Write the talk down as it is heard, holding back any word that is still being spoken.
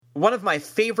One of my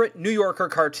favorite New Yorker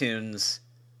cartoons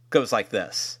goes like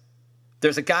this.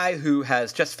 There's a guy who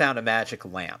has just found a magic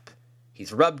lamp.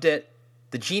 He's rubbed it,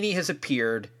 the genie has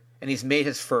appeared, and he's made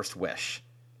his first wish.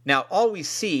 Now, all we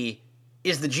see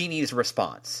is the genie's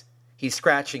response. He's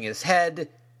scratching his head,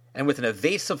 and with an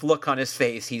evasive look on his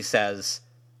face, he says,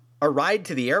 "A ride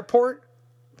to the airport?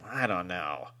 I don't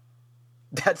know."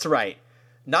 That's right.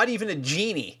 Not even a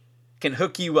genie can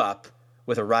hook you up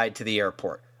with a ride to the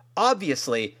airport.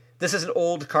 Obviously, this is an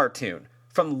old cartoon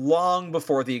from long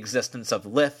before the existence of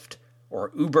Lyft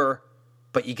or Uber,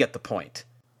 but you get the point.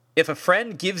 If a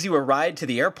friend gives you a ride to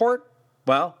the airport,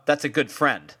 well, that's a good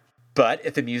friend. But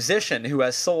if a musician who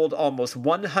has sold almost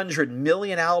 100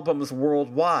 million albums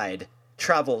worldwide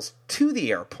travels to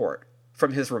the airport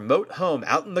from his remote home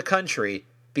out in the country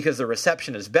because the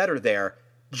reception is better there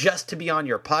just to be on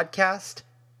your podcast,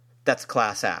 that's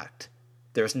class act.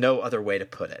 There's no other way to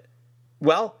put it.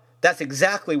 Well, that's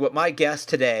exactly what my guest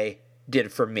today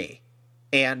did for me.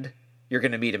 And you're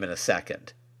going to meet him in a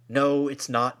second. No, it's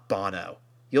not Bono.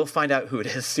 You'll find out who it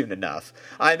is soon enough.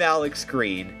 I'm Alex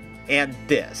Green, and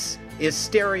this is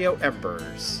Stereo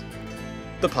Embers,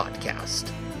 the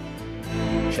podcast.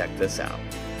 Check this out.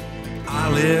 I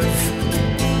live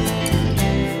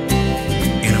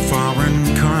in a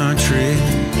foreign country.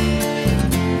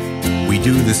 We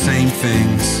do the same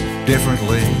things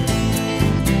differently,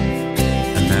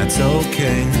 and that's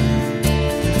okay.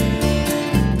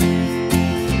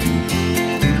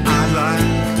 And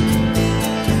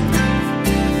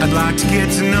I'd like to get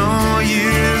to know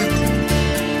you,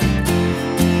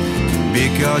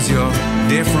 because you're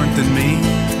different than me,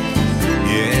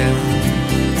 yeah.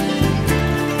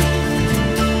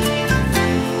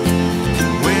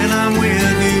 When I'm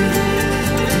with you,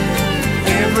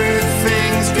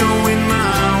 everything's going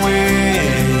my way.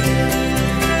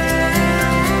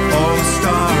 All the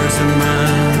stars are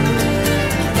mine.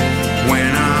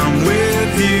 When I'm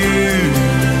with you,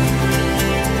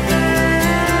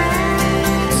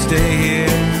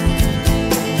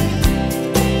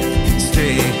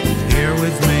 stay here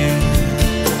with me.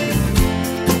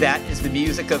 That is the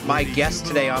music of my guest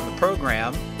today on the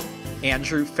program,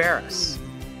 Andrew Farriss.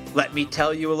 Let me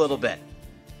tell you a little bit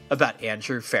about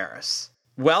Andrew Farriss.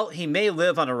 Well, he may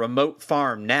live on a remote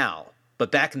farm now,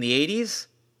 but back in the 80s?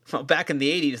 Well, back in the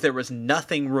 80s, there was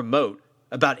nothing remote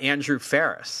about Andrew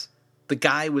Farriss. The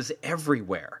guy was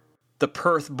everywhere. The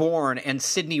Perth-born and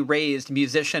Sydney-raised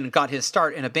musician got his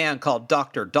start in a band called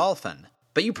Dr. Dolphin,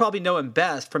 but you probably know him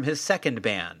best from his second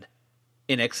band,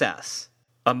 INXS.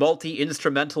 A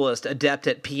multi-instrumentalist adept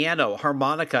at piano,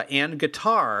 harmonica, and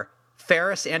guitar,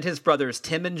 Farriss and his brothers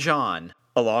Tim and John,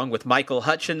 along with Michael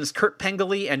Hutchence, Kurt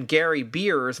Pengele, and Gary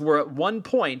Beers, were at one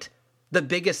point the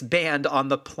biggest band on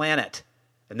the planet.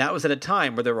 And that was at a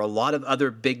time where there were a lot of other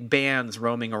big bands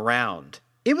roaming around.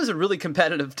 It was a really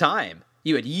competitive time.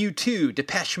 You had U2,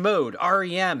 Depeche Mode,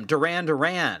 R.E.M., Duran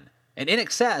Duran, and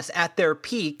INXS at their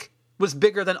peak was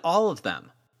bigger than all of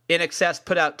them. INXS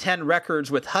put out 10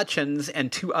 records with Hutchence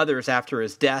and 2 others after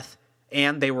his death,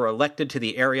 and they were elected to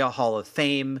the Area Hall of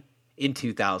Fame in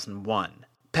 2001.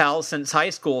 Pals since high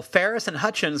school, Farriss and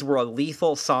Hutchence were a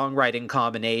lethal songwriting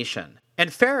combination, and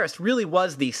Farriss really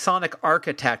was the sonic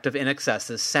architect of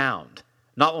INXS's sound.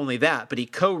 Not only that, but he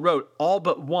co-wrote all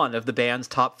but one of the band's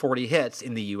top 40 hits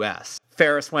in the US.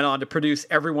 Farriss went on to produce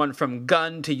everyone from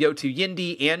Gunn to Yotu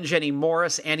Yindi and Jenny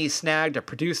Morris, and he snagged a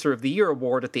Producer of the Year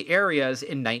award at the Areas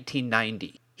in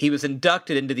 1990. He was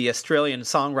inducted into the Australian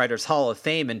Songwriters Hall of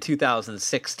Fame in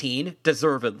 2016,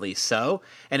 deservedly so,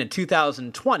 and in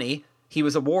 2020, he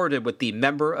was awarded with the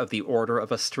Member of the Order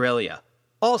of Australia.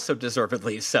 Also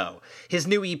deservedly so. His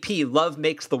new EP, Love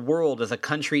Makes the World, is a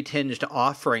country-tinged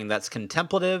offering that's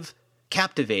contemplative,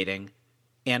 captivating,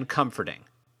 and comforting.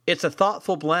 It's a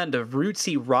thoughtful blend of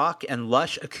rootsy rock and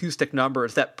lush acoustic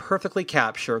numbers that perfectly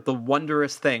capture the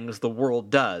wondrous things the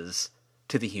world does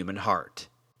to the human heart.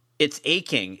 It's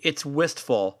aching, it's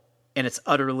wistful, and it's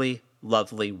utterly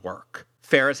lovely work.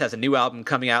 Farriss has a new album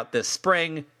coming out this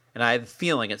spring, and I have a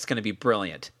feeling it's going to be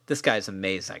brilliant. This guy's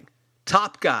amazing.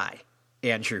 Top guy,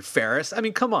 Andrew Farriss. I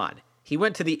mean, come on. He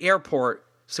went to the airport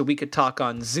so we could talk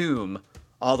on Zoom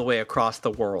all the way across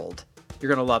the world. You're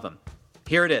going to love him.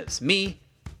 Here it is, me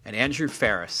and Andrew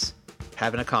Farriss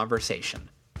having a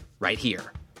conversation right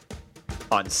here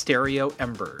on Stereo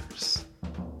Embers,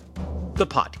 the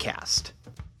podcast.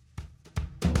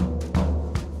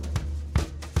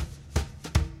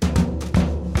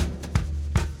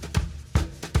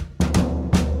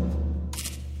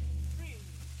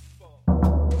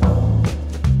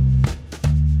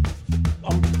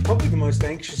 Probably the most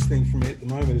anxious thing for me at the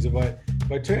moment is if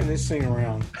I turn this thing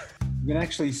around You can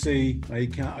actually see, no, you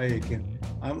can't, oh, you can.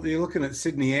 You're looking at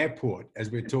Sydney Airport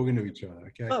as we're talking to each other,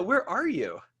 okay? Oh, where are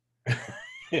you?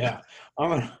 Yeah,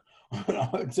 I'm in a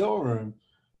hotel room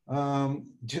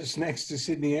just next to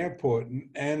Sydney Airport.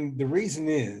 And the reason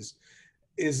is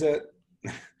that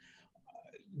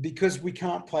because we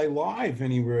can't play live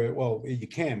anywhere, well, you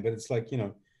can, but it's like,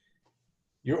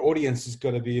 your audience has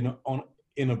got to be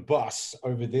in a bus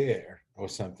over there or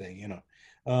something, you know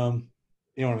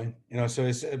what I mean?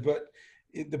 So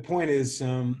the point is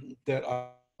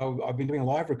that I've been doing a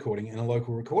live recording in a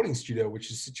local recording studio, which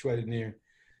is situated near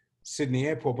Sydney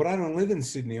Airport, but I don't live in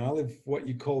Sydney. I live what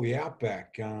you call the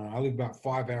outback. I live about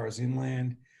 5 hours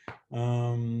inland,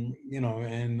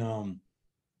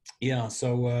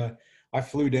 so I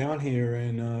flew down here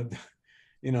and,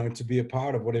 to be a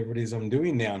part of whatever it is I'm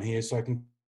doing down here so I can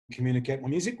communicate my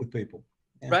music with people.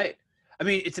 Yeah. Right. I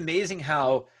mean, it's amazing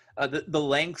how the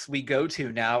lengths we go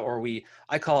to now, or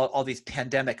I call it all these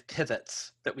pandemic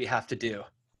pivots that we have to do.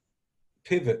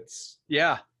 Pivots?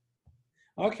 Yeah.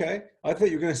 Okay. I thought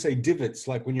you were going to say divots,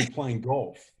 like when you're playing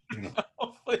golf.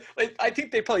 I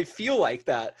think they probably feel like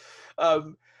that.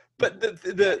 But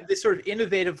the sort of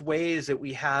innovative ways that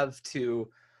we have to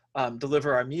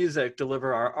deliver our music,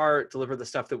 deliver our art, deliver the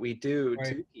stuff that we do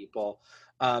right. to people.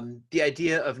 The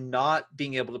idea of not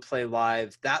being able to play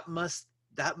live, that must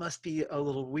be a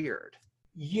little weird.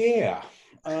 Yeah.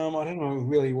 I don't know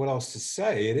really what else to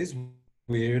say. It is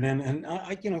weird. And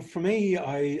I for me,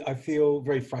 I feel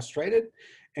very frustrated.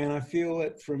 And I feel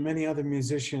that for many other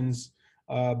musicians,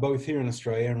 both here in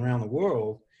Australia and around the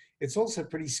world, it's also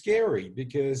pretty scary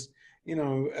because,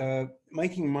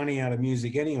 making money out of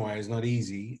music anyway is not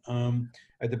easy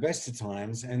at the best of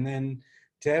times. And then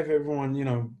to have everyone,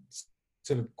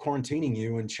 sort of quarantining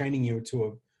you and chaining you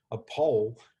to a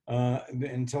pole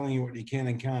and telling you what you can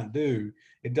and can't do,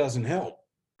 it doesn't help.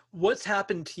 What's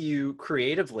happened to you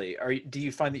creatively? Do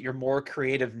you find that you're more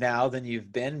creative now than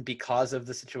you've been because of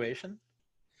the situation?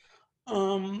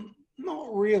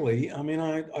 Not really. I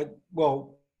mean,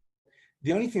 well,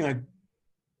 the only thing I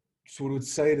sort of would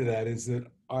say to that is that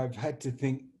I've had to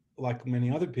think, like many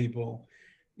other people,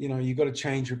 you got to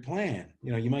change your plan.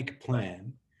 You make a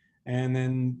plan, and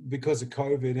then because of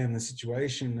COVID and the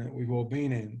situation that we've all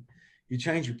been in, you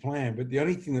change your plan. But the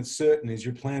only thing that's certain is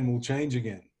your plan will change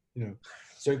again.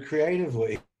 So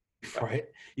creatively, right?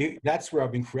 That's where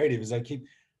I've been creative. Is I keep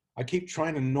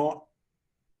trying to not,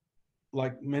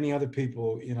 like many other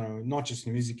people, not just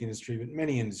in the music industry, but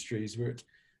many industries where it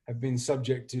have been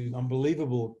subject to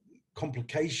unbelievable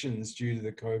complications due to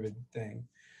the COVID thing.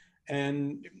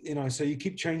 And, so you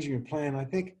keep changing your plan. I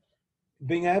think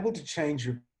being able to change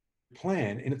your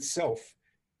plan in itself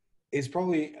is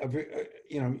probably,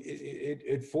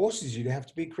 it forces you to have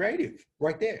to be creative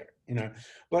right there,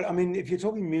 But I mean, if you're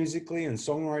talking musically and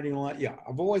songwriting and all that, yeah,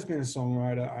 I've always been a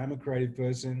songwriter. I'm a creative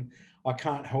person. I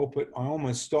can't help it. I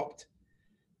almost stopped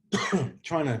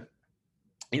trying to,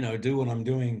 do what I'm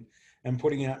doing and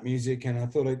putting out music. And I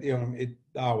thought,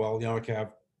 okay,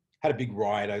 I've had a big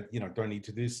ride. I, don't need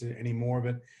to do this anymore,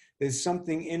 but there's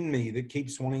something in me that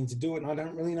keeps wanting to do it. And I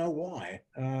don't really know why.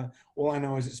 All I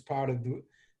know is it's part of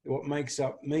what makes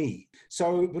up me.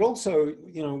 So, but also,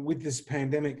 with this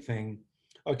pandemic thing,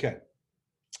 okay,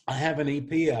 I have an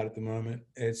EP out at the moment.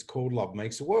 It's called Love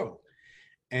Makes a World.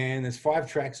 And there's 5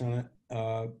 tracks on it.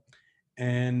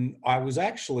 And I was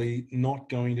actually not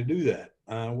going to do that.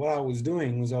 What I was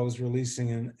doing was I was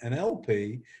releasing an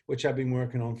LP, which I've been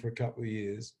working on for a couple of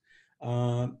years,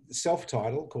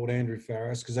 self-titled, called Andrew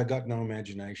Farriss, because I got no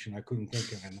imagination. I couldn't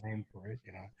think of a name for it,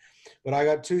 But I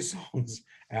got 2 songs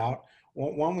out.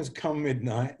 One was Come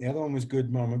Midnight. The other one was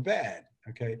Good Mama Bad.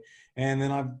 Okay. And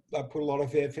then I put a lot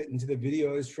of effort into the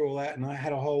videos for all that. And I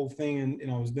had a whole thing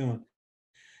and I was doing.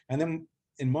 And then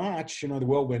in March, the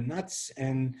world went nuts,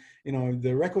 and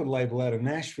the record label out of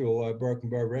Nashville, Broken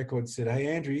Bow Records, said, "Hey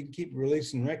Andrew, you can keep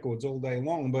releasing records all day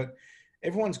long, but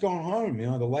everyone's gone home.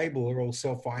 The label are all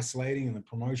self-isolating, and the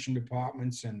promotion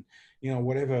departments, and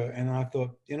whatever." And I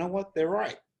thought, you know what, they're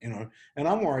right. And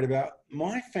I'm worried about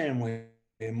my family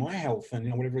and my health,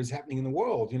 and whatever is happening in the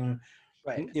world.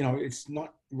 Right. It's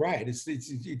not right. It's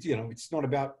not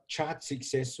about chart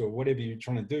success or whatever you're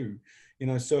trying to do.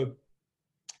 So.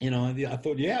 I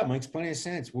thought, yeah, it makes plenty of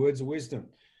sense. Words of wisdom.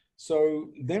 So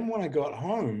then when I got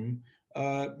home,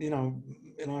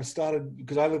 and I started,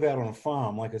 because I live out on a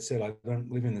farm, like I said, I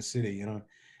don't live in the city,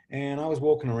 and I was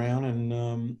walking around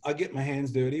and I get my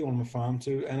hands dirty on my farm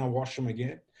too, and I wash them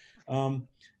again.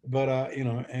 But I'm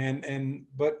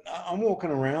walking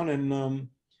around and I'm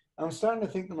starting to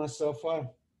think to myself, I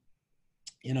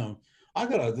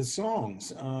got other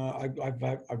songs.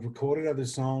 I've recorded other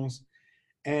songs.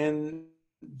 and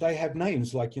they have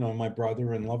names like, you know, My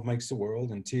Brother and Love Makes the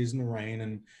World and Tears in the Rain,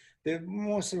 and they're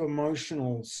more sort of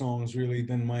emotional songs really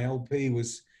than my LP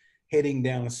was heading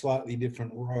down a slightly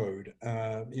different road,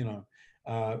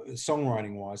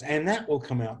 songwriting wise. And that will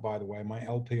come out, by the way, my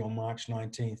LP on March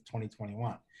 19th,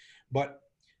 2021. But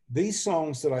these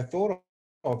songs that I thought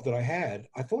of that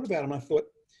I thought about them, I thought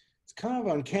it's kind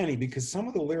of uncanny because some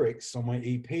of the lyrics on my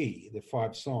EP, the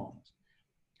 5 songs,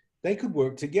 they could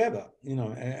work together, you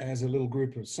know, as a little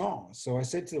group of songs. So I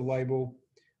said to the label,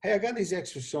 hey, I got these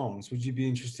extra songs. Would you be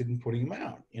interested in putting them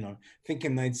out? You know,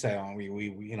 thinking they'd say, oh, we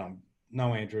you know,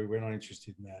 no, Andrew, we're not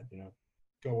interested in that, you know,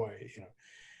 go away, you know.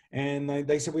 And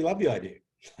they said, we love the idea.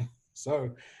 So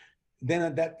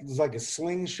then that was like a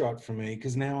slingshot for me,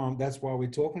 because now that's why we're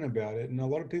talking about it. And a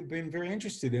lot of people have been very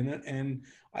interested in it. And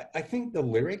I think the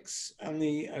lyrics on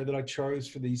that I chose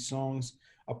for these songs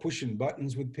are pushing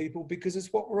buttons with people because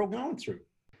it's what we're all going through.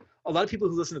 A lot of people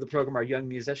who listen to the program are young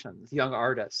musicians, young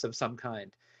artists of some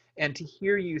kind. And to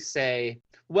hear you say,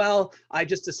 well, I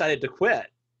just decided to quit,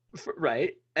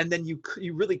 right? And then you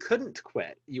really couldn't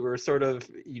quit. You were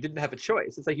you didn't have a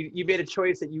choice. It's like you made a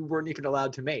choice that you weren't even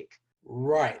allowed to make.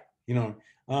 Right. You know,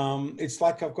 it's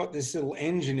like I've got this little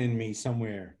engine in me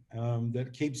somewhere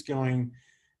that keeps going,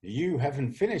 you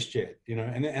haven't finished yet, you know,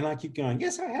 and I keep going,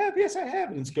 yes, I have.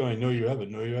 And it's going, no, you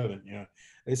haven't, you know,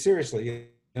 seriously, you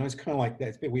know, it's kind of like that.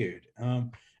 It's a bit weird.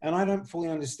 And I don't fully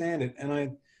understand it. And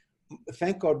I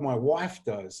thank God my wife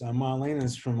does.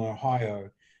 Marlena's from Ohio,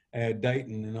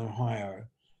 Dayton in Ohio.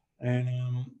 And,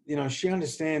 you know, she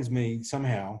understands me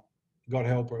somehow, God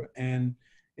help her. And,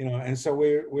 you know, and so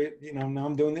we're you know, now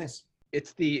I'm doing this.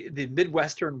 It's the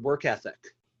Midwestern work ethic.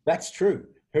 That's true.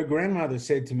 Her grandmother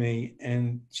said to me,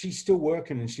 and she's still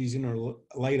working and she's in her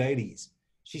late 80s.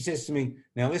 She says to me,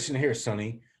 now listen here,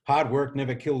 Sonny, hard work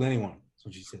never killed anyone. That's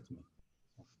what she said to me.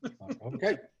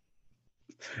 Okay.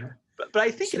 But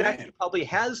I think it actually probably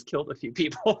has killed a few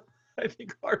people. I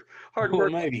think hard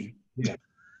work. Maybe. Yeah.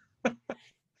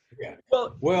 Yeah.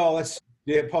 Well, that's,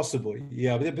 yeah, possibly.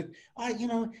 Yeah. But I, you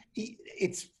know,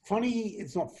 it's funny.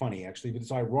 It's not funny actually, but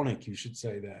it's ironic. You should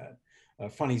say that.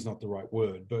 Funny is not the right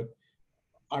word, but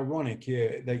ironic,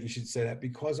 yeah, that you should say that,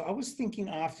 because I was thinking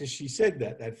after she said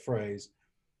that phrase,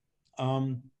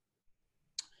 I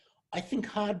think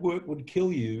hard work would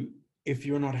kill you if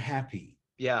you're not happy.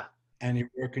 Yeah. And you're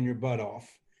working your butt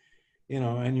off, you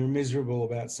know, and you're miserable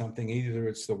about something. Either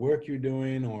it's the work you're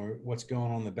doing or what's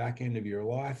going on in the back end of your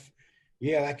life.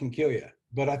 Yeah, that can kill you.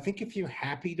 But I think if you're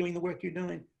happy doing the work you're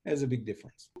doing, there's a big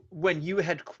difference. When you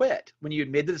had quit, when you had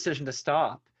made the decision to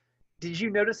stop, did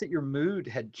you notice that your mood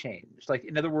had changed? Like,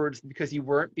 in other words, because you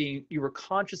were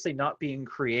consciously not being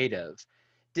creative,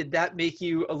 did that make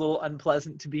you a little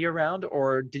unpleasant to be around,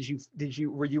 or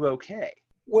were you okay?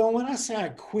 Well, when I say I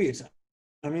quit,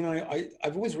 I mean,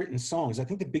 I've always written songs. I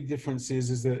think the big difference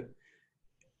is that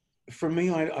for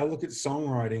me, I look at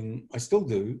songwriting, I still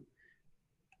do,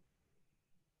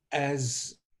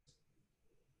 as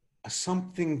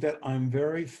something that I'm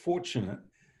very fortunate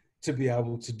to be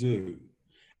able to do.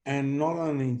 And not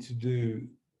only to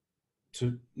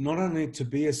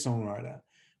be a songwriter,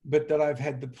 but that I've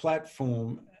had the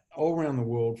platform all around the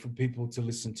world for people to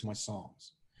listen to my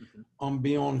songs. Mm-hmm. I'm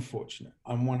beyond fortunate.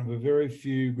 I'm one of a very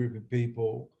few group of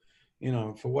people, you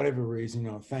know, for whatever reason, you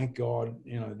know, thank God,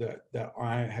 you know, that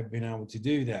I have been able to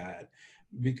do that.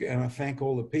 And I thank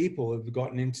all the people who have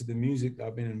gotten into the music that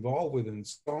I've been involved with in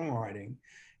songwriting,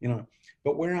 you know.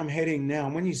 But where I'm heading now,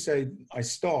 when you say I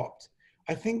stopped,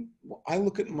 I think I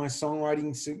look at my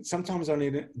songwriting, sometimes I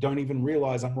don't even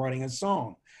realize I'm writing a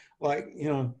song. Like,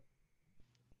 you know,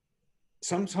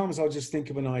 sometimes I'll just think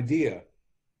of an idea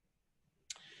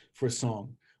for a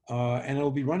song and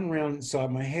it'll be running around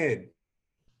inside my head.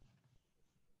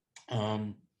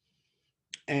 And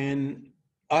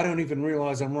I don't even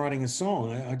realize I'm writing a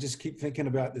song. I just keep thinking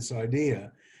about this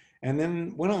idea. And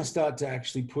then when I start to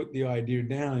actually put the idea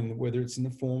down, whether it's in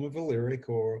the form of a lyric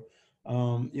or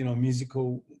you know,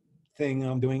 musical thing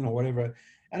I'm doing or whatever,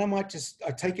 and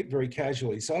I take it very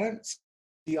casually. So I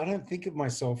don't think of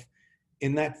myself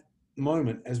in that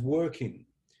moment as working.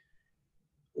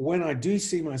 When I do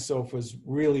see myself as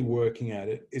really working at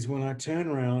it is when I turn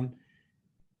around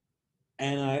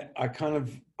and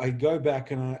I go back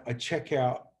and I check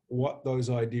out what those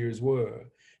ideas were,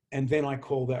 and then I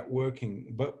call that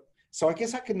working. But so I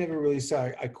guess I could never really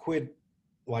say I quit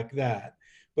like that.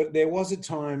 But there was a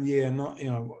time,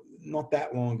 not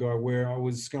that long ago, where I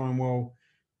was going, well,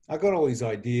 I got all these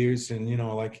ideas and, you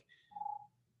know, like,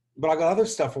 but I got other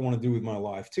stuff I want to do with my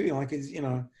life too. Like, you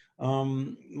know,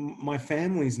 my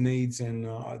family's needs and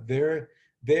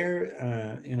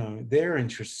their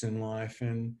interests in life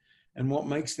and what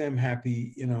makes them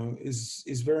happy,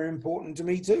 is very important to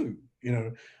me too,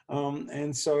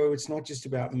 and so it's not just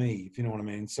about me, if you know what I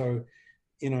mean. So,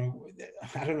 I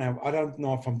don't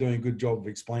know if I'm doing a good job of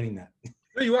explaining that.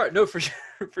 No, you are. No, for sure,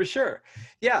 for sure.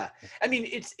 Yeah. I mean,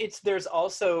 there's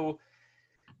also,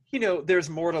 there's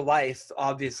more to life,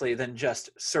 obviously, than just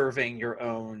serving your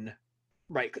own.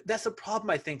 Right. That's a problem,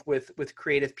 I think, with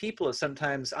creative people, is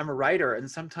sometimes I'm a writer,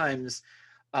 and sometimes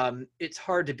it's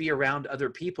hard to be around other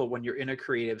people when you're in a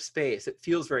creative space. It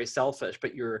feels very selfish,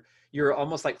 but you're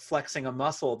almost like flexing a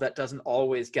muscle that doesn't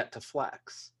always get to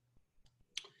flex.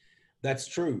 That's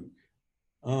true.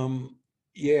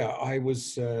 Yeah,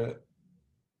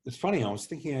 it's funny, I was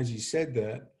thinking as you said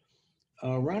that,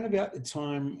 around about the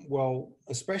time, well,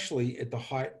 especially at the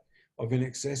height of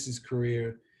INXS's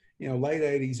career, late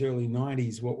 80s, early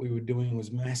 90s, what we were doing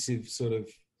was massive sort of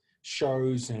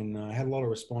shows, and I had a lot of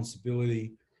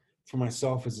responsibility for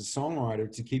myself as a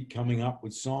songwriter to keep coming up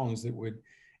with songs that would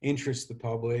interest the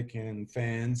public and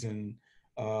fans and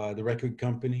the record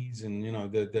companies and,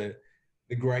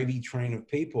 the gravy train of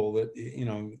people that,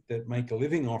 that make a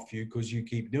living off you because you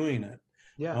keep doing it.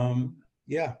 Yeah.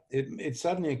 Yeah, it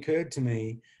suddenly occurred to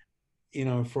me,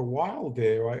 for a while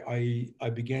there, I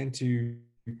began to,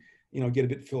 get a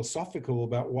bit philosophical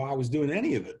about why I was doing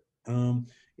any of it.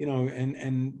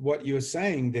 And what you're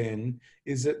saying then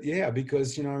is that, yeah,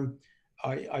 because,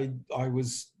 I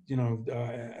was,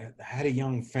 had a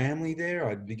young family there.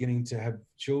 I'm beginning to have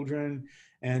children,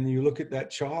 and you look at that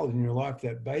child in your life,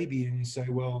 that baby, and you say,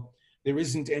 well, there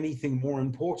isn't anything more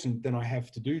important than I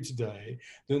have to do today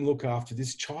than look after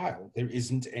this child. There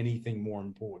isn't anything more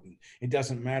important. It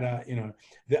doesn't matter,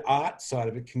 the art side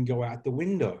of it can go out the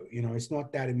window, it's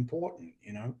not that important,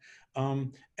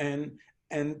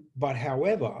 but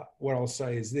however, what I'll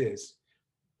say is this,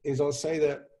 I'll say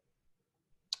that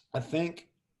I think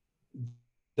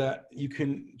that you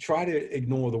can try to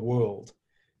ignore the world,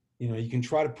 you can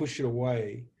try to push it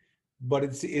away, but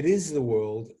it is the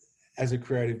world as a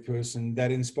creative person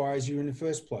that inspires you in the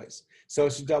first place. So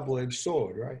it's a double-edged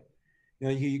sword, right?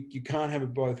 You can't have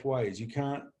it both ways. You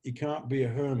can't be a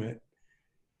hermit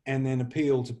and then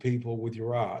appeal to people with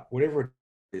your art, whatever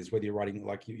it is, whether you're writing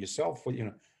like yourself,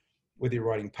 whether you're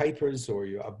writing papers or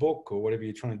a book or whatever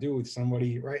you're trying to do with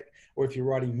somebody, right? Or if you're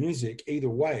writing music, either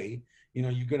way, you're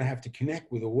going to have to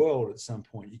connect with the world at some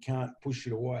point. You can't push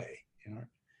it away,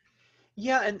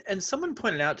 Yeah, and someone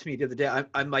pointed out to me the other day,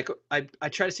 I'm like, I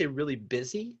try to stay really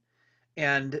busy,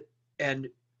 and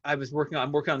I'm working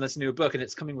on this new book, and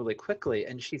it's coming really quickly.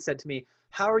 And she said to me,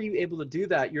 how are you able to do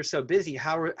that? You're so busy.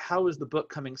 How is the book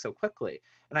coming so quickly?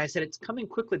 And I said, it's coming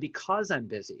quickly because I'm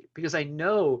busy, because I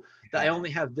know that I only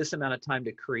have this amount of time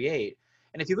to create.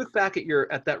 And if you look back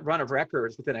at that run of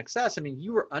records with INXS, I mean,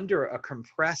 you were under a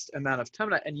compressed amount of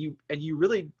time, and you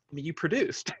really, you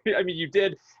produced. I mean, you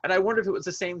did. And I wonder if it was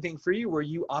the same thing for you, where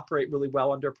you operate really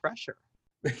well under pressure.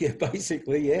 Yeah,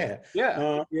 basically, yeah.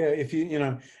 Yeah. Yeah, if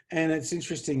and it's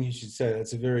interesting you should say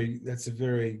that's a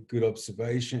very good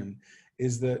observation,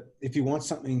 is that if you want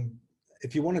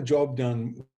a job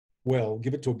done well,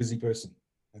 give it to a busy person.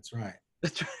 That's right.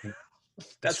 That's right.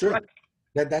 That's true. right.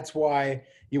 That's why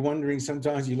you're wondering,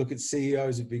 sometimes you look at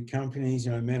CEOs of big companies,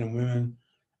 men and women,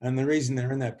 and the reason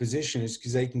they're in that position is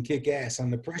because they can kick ass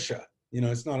under pressure.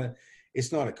 It's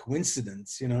not a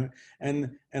coincidence, and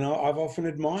I've often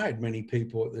admired many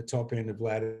people at the top end of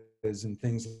ladders and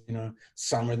things,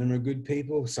 some of them are good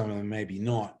people, some of them maybe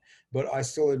not, but I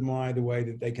still admire the way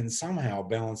that they can somehow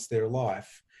balance their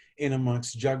life in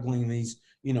amongst juggling these,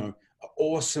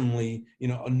 awesomely,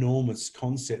 enormous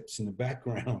concepts in the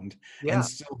background, Yeah. and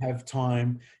still have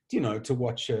time, to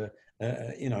watch an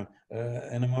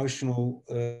emotional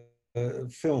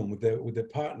film with their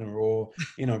partner, or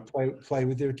play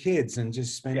with their kids, and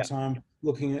just spend time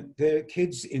looking at their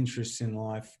kids' interests in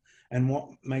life and what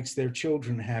makes their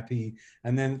children happy,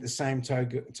 and then at the same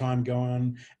time go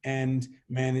on and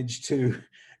manage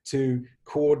to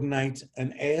coordinate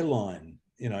an airline,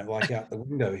 like out the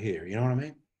window here. You know what I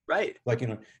mean? Right. Like,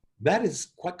 that is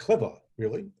quite clever,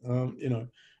 really.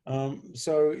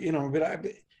 So, but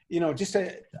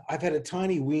I've had a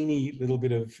tiny weeny little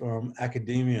bit of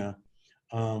academia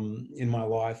in my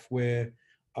life, where,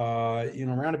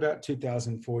 around about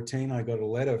 2014, I got a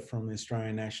letter from the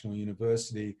Australian National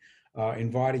University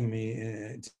inviting me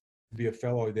to be a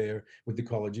fellow there with the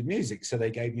College of Music. So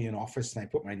they gave me an office, and they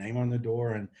put my name on the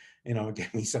door, and,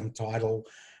 gave me some title,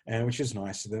 and which is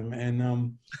nice of them.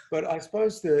 And but I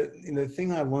suppose the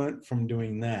thing I learned from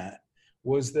doing that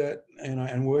was that,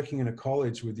 and working in a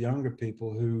college with younger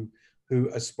people who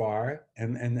aspire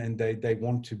and they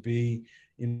want to be,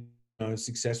 you know,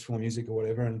 successful in music or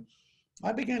whatever. And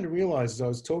I began to realize as I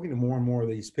was talking to more and more of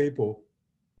these people,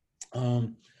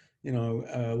 you know,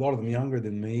 a lot of them younger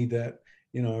than me, that,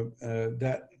 you know,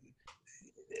 that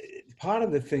part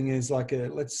of the thing is like,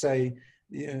 let's say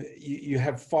you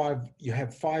have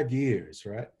 5 years,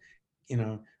 right? You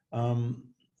know,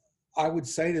 I would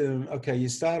say to them, okay, you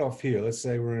start off here. Let's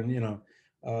say we're in, you know,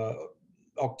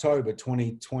 October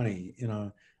 2020, you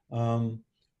know,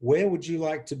 where would you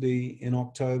like to be in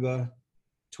October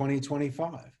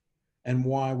 2025? And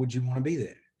why would you want to be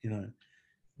there? You know,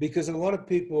 because a lot of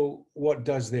people, what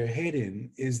does their head in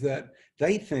is that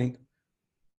they think,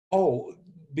 oh,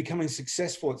 becoming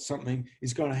successful at something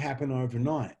is going to happen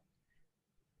overnight.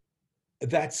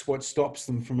 That's what stops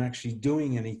them from actually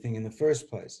doing anything in the first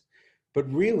place.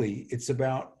 But really, it's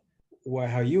about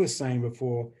how you were saying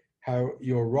before, how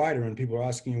you're a writer and people are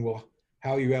asking you, well,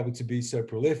 how are you able to be so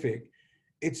prolific?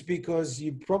 It's because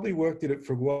you probably worked at it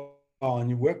for a while and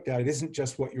you worked out it isn't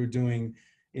just what you're doing,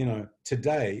 you know,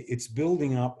 today. It's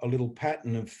building up a little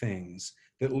pattern of things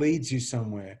that leads you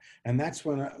somewhere. And that's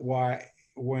when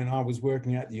I was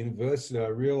working at the university, I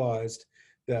realized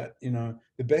that, you know,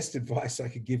 the best advice I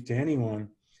could give to anyone,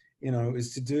 you know,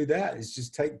 is to do that, is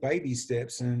just take baby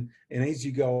steps, and as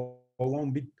you go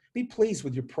along, be pleased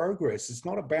with your progress. It's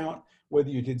not about whether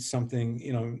you did something,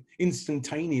 you know,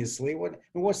 instantaneously.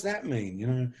 What's that mean? You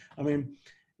know, I mean,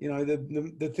 you know,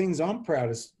 the things I'm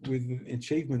proudest with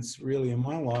achievements really in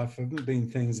my life haven't been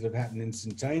things that have happened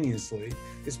instantaneously.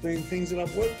 It's been things that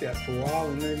I've worked at for a while,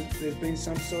 and then there's been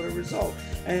some sort of result.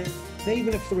 And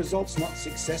even if the result's not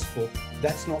successful,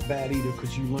 that's not bad either,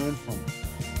 because you learn from it.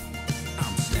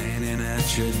 I'm standing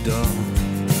at your door,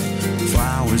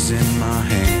 flowers in my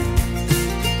hand.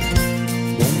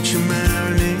 Won't you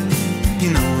marry me?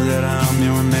 You know that I'm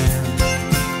your man.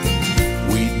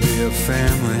 We'd be a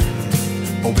family,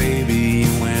 oh baby,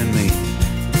 you and me.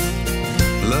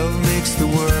 Love makes the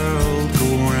world go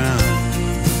round.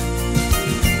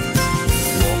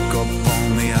 Walk up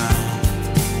on the aisle,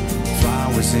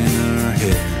 flowers in her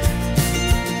hair.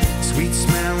 Sweet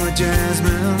smell of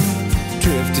jasmine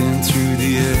drifting through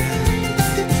the air.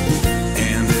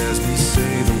 And as we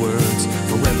say the words,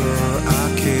 forever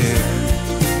I care.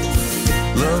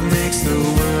 Love makes the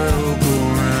world go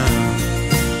round.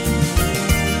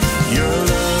 Your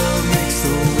love makes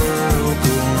the world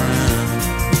go round.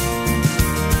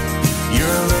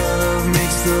 Your love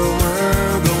makes the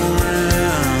world go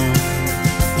round.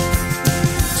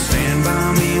 Stand by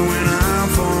me when I'm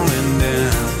falling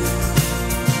down.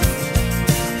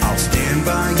 I'll stand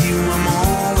by you, I'm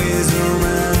always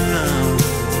around.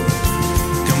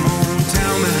 Come on,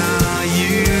 tell me how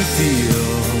you feel.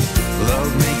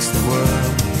 Love makes the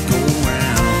world go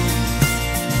round.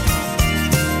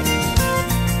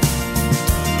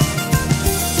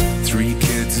 Three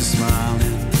kids are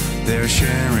smiling, they're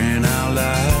sharing our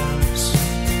lives.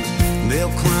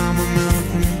 They'll climb a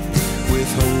mountain with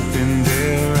hope in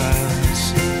their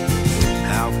eyes.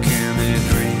 How can their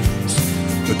dreams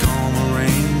become a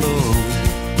rainbow?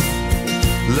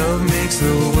 Love makes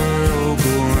the world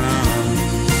go round.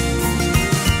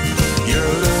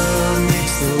 Your love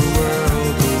makes the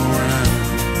world go round.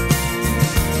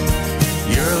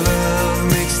 Your love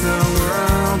makes the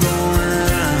world go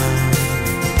round.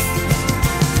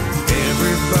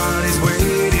 Everybody's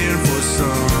waiting for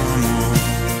someone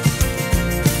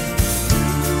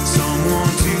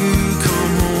to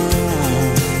come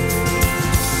home.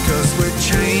 'Cause we're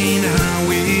chained how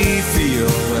we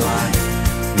feel, we're like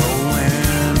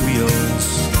rolling wheels.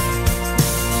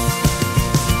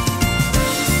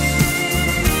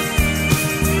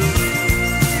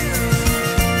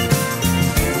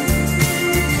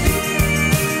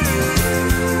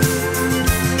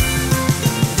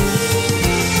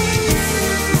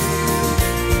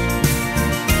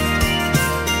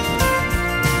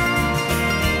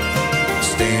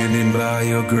 Standing by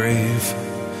your grave,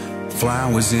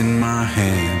 flowers in my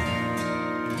hand.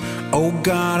 Oh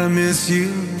God, I miss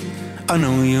you, I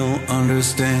know you'll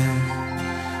understand.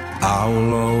 I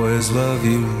will always love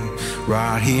you,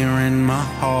 right here in my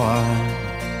heart.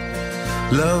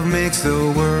 Love makes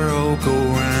the world go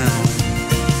round.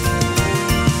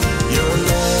 Your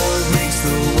love makes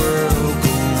the world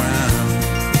go round.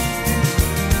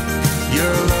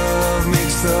 Your love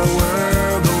makes the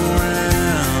world go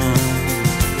round.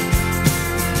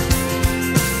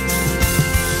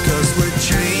 'Cause we're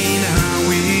chained how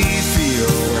we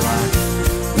feel, like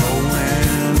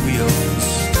rolling wheels.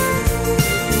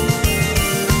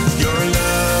 Your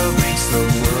love makes the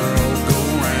world go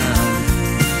round.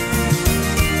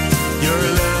 Your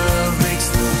love makes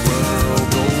the world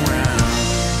go round.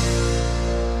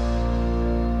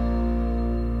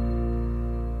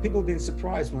 have been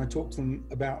surprised when I talk to them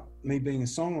about me being a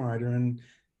songwriter, and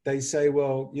they say,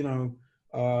 well,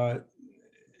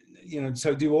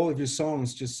 so do all of your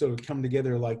songs just sort of come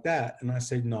together like that? And I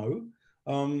say, no.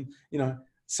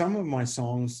 Some of my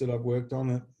songs that I've worked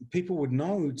on, people would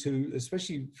know to,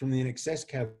 especially from the INXS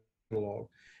catalog,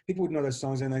 people would know those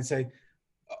songs and they'd say,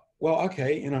 well,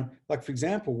 okay, like for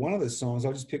example, one of the songs,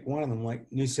 I'll just pick one of them, like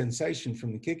New Sensation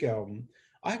from the Kick album.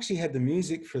 I actually had the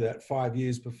music for that 5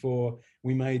 years before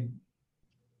we made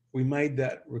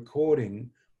that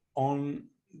recording on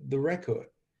the record.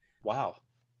 Wow.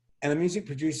 And the music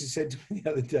producer said to me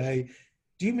the other day,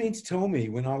 do you mean to tell me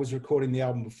when I was recording the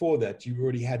album before that, you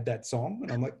already had that song?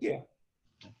 And I'm like, yeah.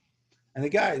 And the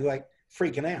guy like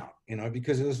freaking out,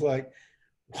 because it was like,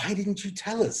 why didn't you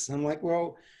tell us? And I'm like,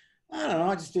 well, I don't know.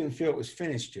 I just didn't feel it was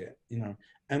finished yet,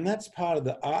 And that's part of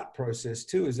the art process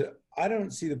too, is that I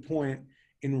don't see the point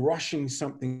in rushing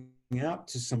something out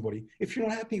to somebody if you're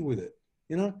not happy with it,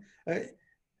 you know what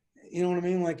I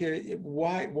mean? Like,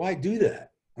 why do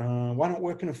that? Why not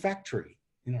work in a factory?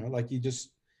 Like you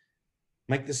just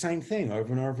make the same thing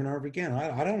over and over and over again.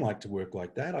 I don't like to work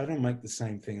like that. I don't make the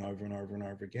same thing over and over and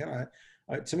over again.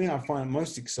 To me, I find it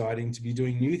most exciting to be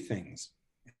doing new things.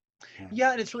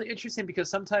 Yeah, and it's really interesting because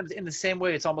sometimes in the same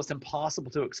way, it's almost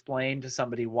impossible to explain to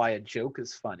somebody why a joke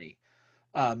is funny.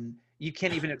 You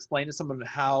can't even explain to someone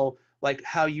how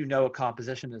a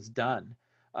composition is done.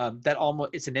 That almost,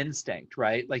 it's an instinct,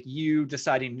 right? Like you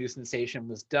deciding New Sensation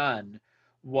was done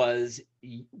was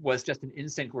just an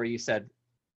instinct where you said,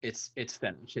 it's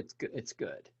finished, it's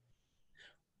good.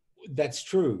 That's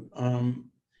true.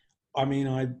 I mean,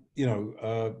 I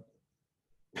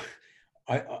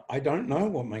don't know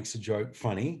what makes a joke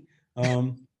funny,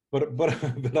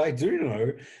 but I do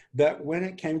know that when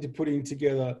it came to putting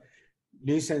together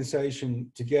New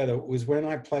Sensation together was when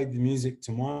I played the music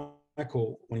to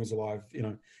Michael when he was alive,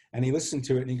 and he listened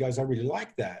to it and he goes, I really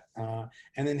like that.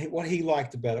 And then what he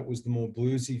liked about it was the more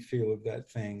bluesy feel of that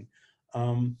thing.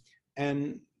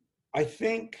 And I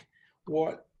think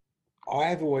what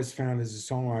I've always found as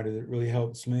a songwriter that really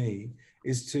helps me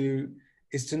is to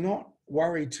not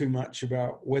worry too much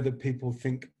about whether people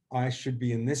think I should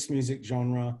be in this music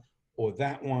genre or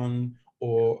that one,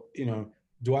 or,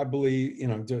 do I believe,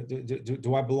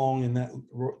 do I belong in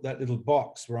that little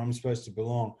box where I'm supposed to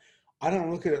belong? I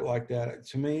don't look at it like that.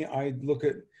 To me, I look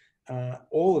at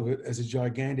all of it as a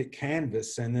gigantic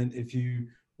canvas. And then if you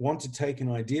want to take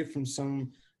an idea from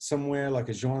somewhere like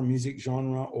a music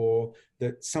genre, or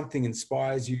that something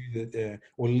inspires you,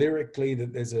 or lyrically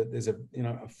that there's a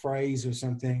phrase or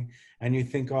something, and you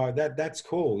think, oh, that's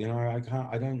cool.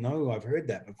 I don't know, I've heard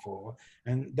that before,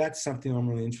 and that's something I'm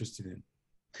really interested in.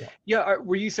 Yeah.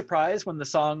 Were you surprised when the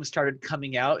songs started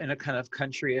coming out in a kind of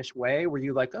country-ish way? Were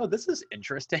you like, oh, this is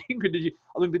interesting? Or did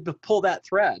you pull that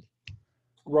thread?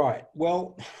 Right.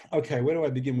 Well, okay. Where do I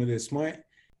begin with this?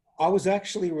 I was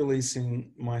actually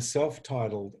releasing my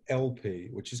self-titled LP,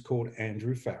 which is called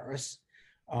Andrew Farriss,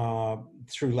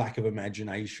 through lack of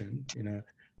imagination.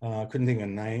 Couldn't think of a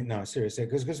name. No, seriously,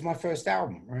 because it's my first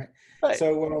album, right?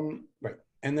 So, right.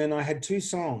 And then I had two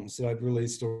songs that I'd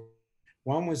released.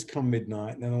 One was Come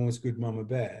Midnight, and the other one was Good Mama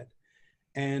Bad.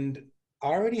 And I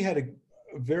already had a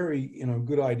very,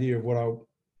 good idea of what I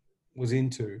was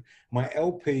into. My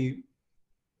LP,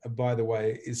 by the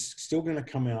way, is still going to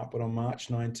come out, but on March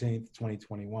 19th,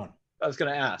 2021. I was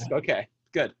going to ask. Okay,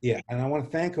 good. Yeah, and I want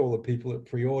to thank all the people that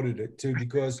pre-ordered it too,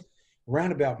 because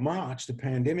around about March, the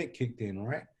pandemic kicked in,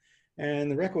 right?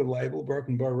 And the record label,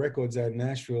 Broken Bow Records out in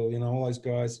Nashville, all those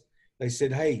guys, they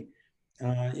said, hey,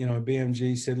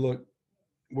 BMG said, look,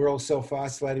 we're all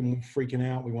self-isolating, we're freaking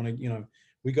out. We want to,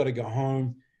 we got to go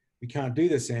home. We can't do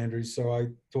this, Andrew. So I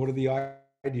thought of the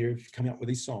idea of coming up with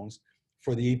these songs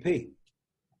for the EP.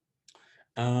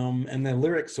 And the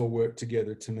lyrics all worked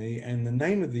together to me. And the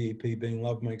name of the EP being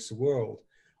Love Makes the World,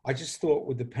 I just thought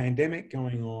with the pandemic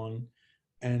going on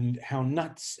and how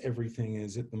nuts everything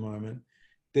is at the moment,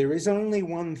 there is only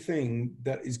one thing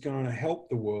that is going to help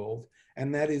the world,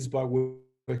 and that is by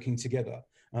working together.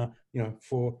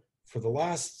 For the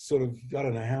last sort of, I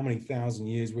don't know how many thousand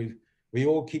years, we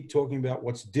all keep talking about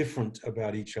what's different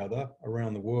about each other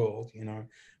around the world,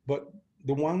 but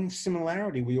the one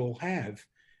similarity we all have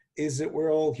is that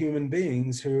we're all human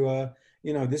beings who are,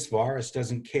 this virus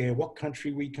doesn't care what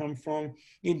country we come from.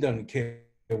 It doesn't care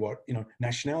what,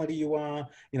 nationality you are,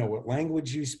 what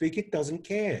language you speak. It doesn't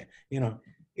care,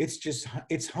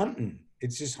 it's hunting.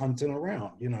 It's just hunting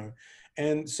around,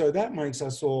 And so that makes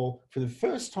us all, for the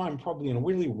first time, probably in a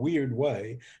really weird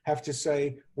way, have to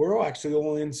say, we're all actually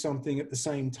all in something at the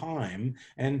same time.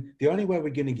 And the only way we're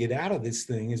going to get out of this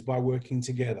thing is by working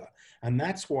together. And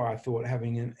that's why I thought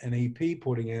having an EP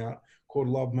putting out called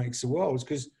Love Makes the World is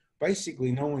because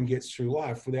basically no one gets through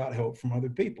life without help from other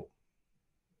people.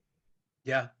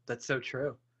 Yeah, that's so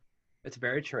true. It's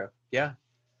very true. Yeah.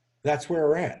 That's where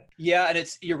we're at. Yeah,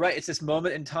 and you're right. It's this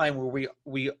moment in time where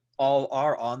we all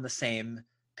are on the same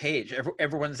page.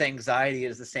 Everyone's anxiety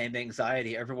is the same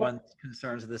anxiety. Everyone's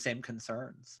concerns are the same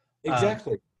concerns.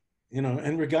 Exactly.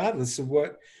 And regardless of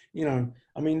what,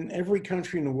 I mean, every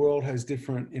country in the world has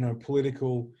different,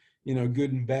 political,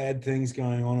 good and bad things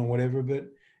going on or whatever, but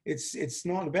it's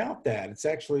not about that. It's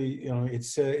actually,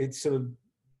 it's sort of,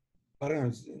 I don't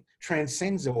know,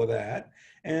 transcends all of that.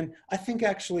 And I think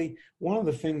actually one of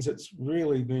the things that's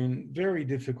really been very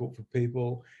difficult for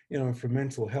people, for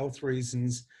mental health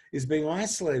reasons, is being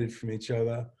isolated from each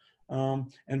other,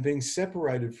 and being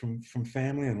separated from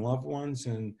family and loved ones,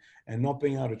 and not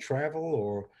being able to travel,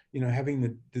 or having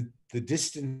the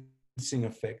distancing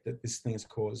effect that this thing has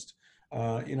caused,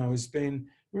 has been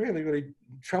really, really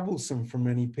troublesome for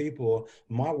many people.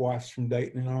 My wife's from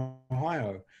Dayton, in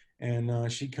Ohio,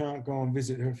 and she can't go and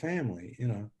visit her family,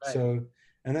 Right. So,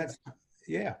 and that's,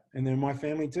 yeah, and they're my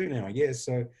family too now, I guess.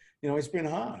 So, it's been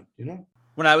hard,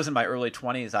 When I was in my early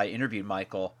 20s, I interviewed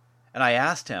Michael, and I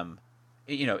asked him,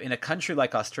 in a country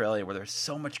like Australia where there's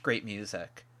so much great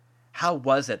music, how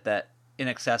was it that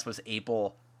INXS was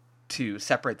able to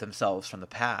separate themselves from the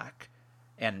pack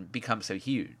and become so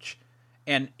huge?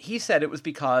 And he said it was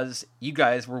because you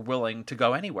guys were willing to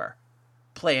go anywhere,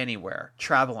 play anywhere,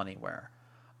 travel anywhere.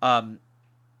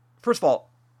 First of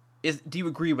all, do you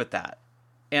agree with that?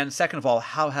 And second of all,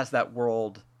 how has that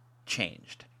world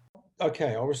changed?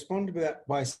 Okay, I'll respond to that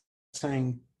by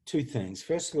saying two things.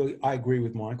 Firstly, I agree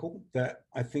with Michael that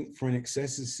I think for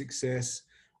INXS's success,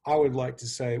 I would like to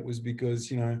say it was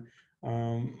because,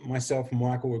 myself and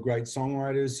Michael were great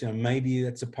songwriters. Maybe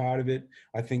that's a part of it.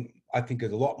 I think a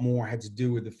lot more had to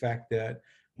do with the fact that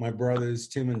my brothers,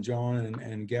 Tim and John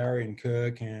and Gary and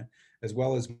Kirk, and as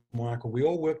well as Michael, we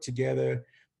all worked together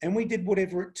and we did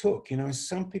whatever it took.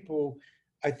 Some people,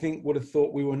 I think, would have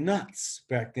thought we were nuts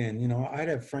back then. I'd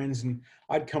have friends and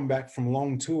I'd come back from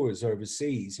long tours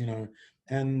overseas,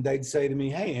 and they'd say to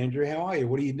me, "Hey, Andrew, how are you?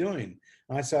 What are you doing?"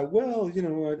 And I'd say, "Well,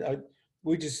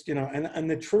 we just, and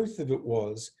the truth of it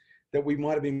was that we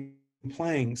might have been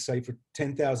playing, say, for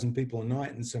 10,000 people a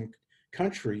night in some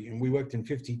country, and we worked in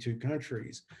 52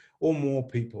 countries or more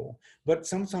people. But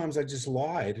sometimes I just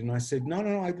lied and I said, no,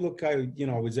 I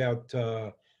was out,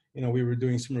 we were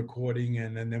doing some recording,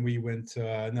 and then we went,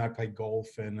 and I played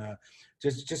golf, and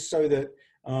just so that,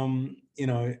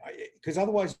 because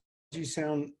otherwise you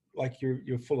sound like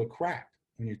you're full of crap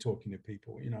when you're talking to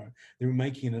people, they were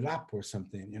making it up or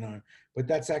something, but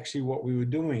that's actually what we were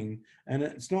doing. And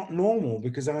it's not normal,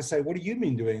 because I say, what have you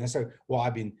been doing? I say, well,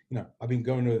 I've been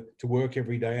going to work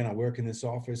every day, and I work in this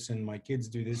office, and my kids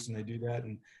do this and they do that.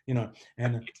 And,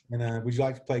 and would you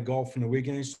like to play golf on the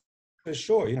weekends? For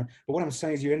sure, but what I'm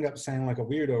saying is you end up sounding like a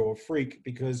weirdo or a freak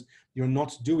because you're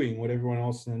not doing what everyone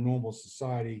else in the normal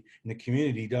society in the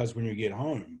community does when you get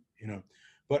home,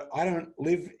 But I don't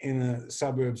live in the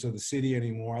suburbs of the city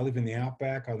anymore. I live in the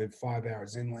outback. I live 5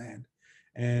 hours inland.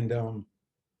 And,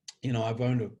 I've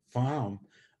owned a farm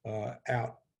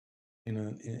out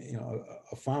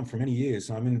a farm for many years.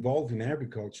 And I'm involved in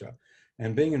agriculture.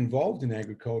 And being involved in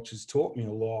agriculture has taught me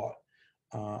a lot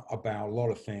about a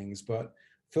lot of things. But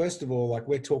first of all, like,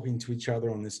 we're talking to each other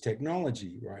on this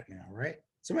technology right now, right?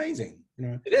 It's amazing,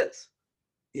 It is.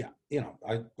 Yeah,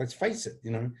 let's face it,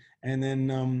 and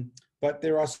then, but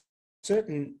there are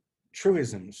certain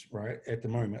truisms, right, at the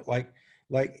moment. Like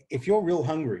if you're real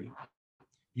hungry,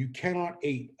 you cannot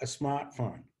eat a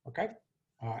smartphone, okay?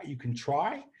 You can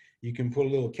try, you can put a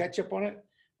little ketchup on it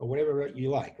or whatever you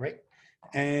like, right?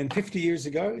 And 50 years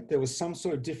ago, there was some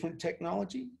sort of different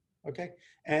technology, okay?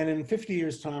 And in 50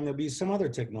 years' time, there'll be some other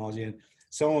technology, and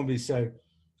someone will be saying,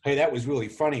 hey, that was really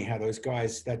funny how those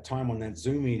guys that time on that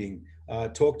Zoom meeting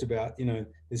talked about,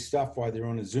 this stuff while they're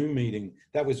on a Zoom meeting.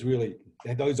 That was really,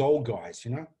 those old guys,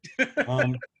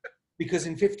 because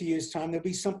in 50 years' time, there'll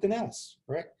be something else,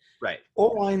 right? Right.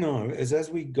 All I know is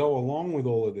as we go along with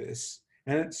all of this,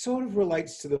 and it sort of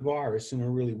relates to the virus in a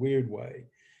really weird way,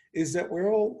 is that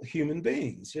we're all human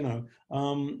beings, we're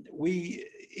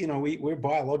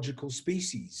biological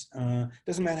species.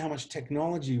 Doesn't matter how much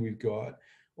technology we've got,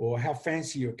 or how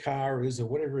fancy your car is, or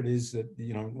whatever it is that,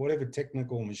 whatever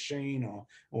technical machine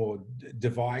or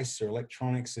device or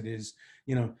electronics it is,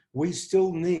 we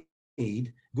still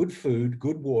need good food,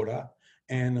 good water,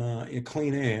 and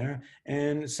clean air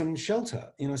and some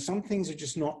shelter. Some things are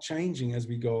just not changing as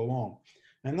we go along.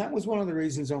 And that was one of the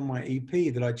reasons on my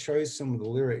EP that I chose some of the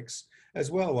lyrics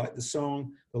as well, like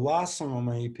the last song on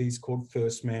my EP is called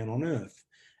First Man on Earth.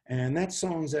 And that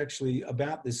song's actually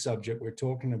about this subject we're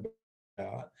talking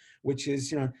about, which is,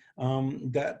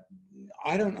 that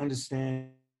I don't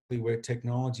understand where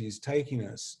technology is taking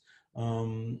us.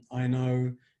 I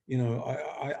know,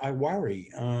 I worry,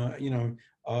 some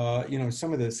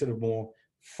of the sort of more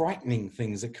frightening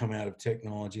things that come out of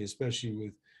technology,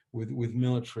 especially with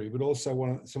military, but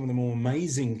also some of the more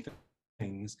amazing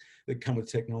things that come with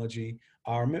technology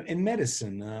are in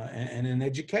medicine and in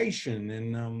education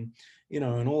and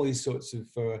and all these sorts of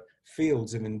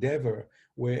fields of endeavor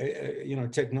where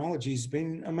technology has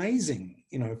been amazing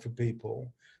for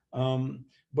people,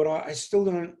 but I still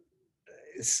don't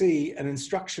see an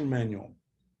instruction manual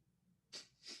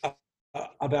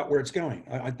about where it's going.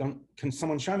 I don't. Can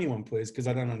someone show me one, please? Because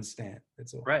I don't understand.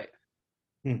 That's all. Right.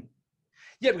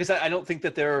 Yeah, because I don't think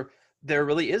that there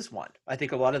really is one. I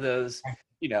think a lot of those,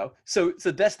 so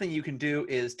the best thing you can do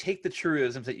is take the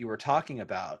truisms that you were talking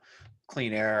about,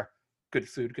 clean air, good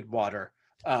food, good water,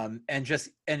 and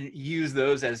use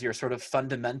those as your sort of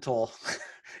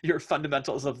your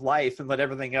fundamentals of life, and let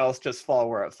everything else just fall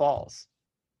where it falls.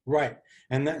 Right.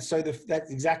 And that's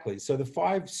exactly. So the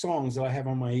 5 songs that I have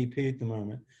on my EP at the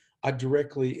moment are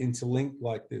directly interlinked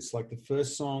like this. Like the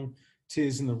first song,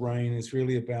 Tears in the Rain, is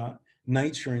really about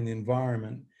nature and the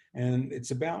environment. And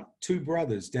it's about 2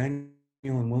 brothers, Daniel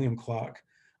and William Clark,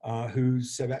 who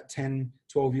about 10,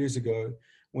 12 years ago,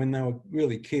 when they were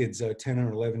really kids, 10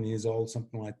 or 11 years old,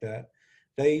 something like that,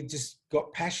 they just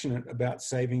got passionate about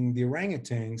saving the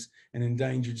orangutans, an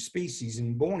endangered species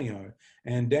in Borneo.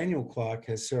 And Daniel Clark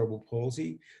has cerebral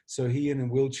palsy, so he, in a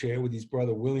wheelchair with his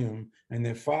brother William and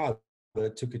their father,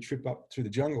 took a trip up through the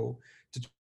jungle to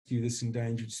rescue this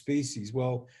endangered species.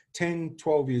 Well, 10,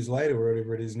 12 years later,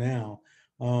 whatever it is now,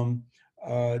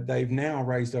 they've now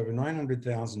raised over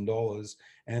 $900,000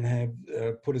 and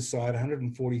have put aside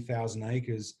 140,000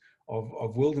 acres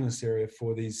of wilderness area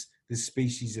for this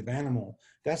species of animal.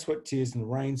 That's what Tears in the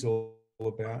Rain's all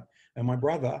about. And my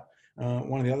brother,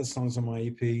 one of the other songs on my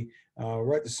EP,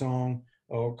 wrote the song,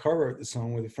 or co-wrote the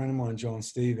song with a friend of mine, John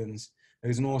Stevens,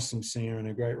 who's an awesome singer and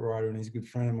a great writer, and he's a good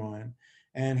friend of mine.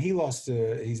 And he lost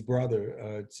his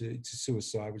brother to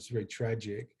suicide, which is very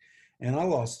tragic. And I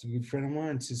lost a good friend of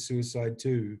mine to suicide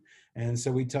too. And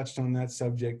so we touched on that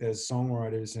subject as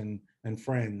songwriters and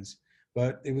friends.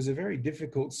 But it was a very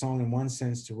difficult song in one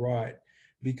sense to write,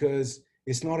 because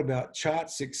it's not about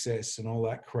chart success and all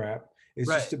that crap. It's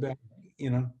right. Just about,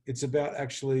 it's about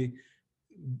actually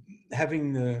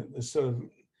having the sort of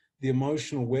the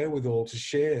emotional wherewithal to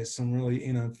share some really,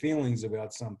 feelings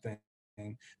about something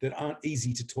that aren't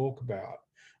easy to talk about.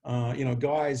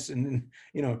 Guys, and,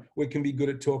 we can be good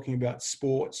at talking about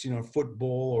sports,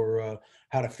 football, or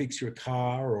how to fix your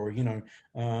car, or, you know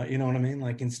what I mean?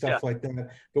 Like, and stuff like that.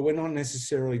 But we're not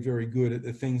necessarily very good at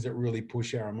the things that really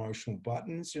push our emotional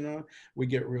buttons, we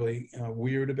get really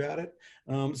weird about it.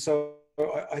 So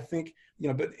I think,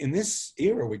 but in this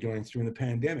era we're going through in the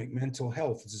pandemic, mental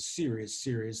health is a serious,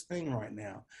 serious thing right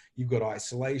now. You've got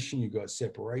isolation, you've got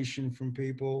separation from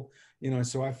people,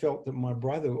 so I felt that my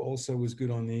brother also was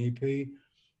good on the EP.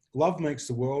 Love Makes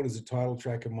the World is the title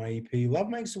track of my EP. Love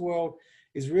Makes the World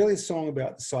is really a song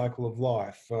about the cycle of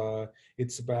life.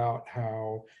 It's about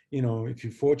how, if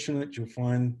you're fortunate, you'll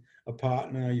find a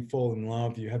partner, you fall in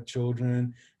love, you have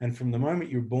children. And from the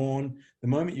moment you're born, the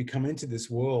moment you come into this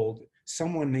world,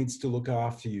 someone needs to look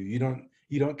after you.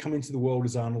 You don't come into the world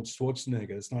as Arnold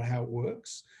Schwarzenegger. It's not how it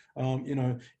works. From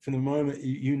the moment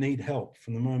you need help,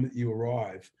 from the moment you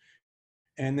arrive.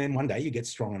 And then one day you get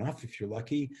strong enough, if you're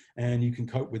lucky, and you can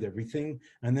cope with everything.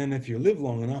 And then if you live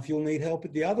long enough, you'll need help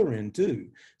at the other end too.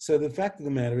 So the fact of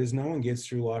the matter is, no one gets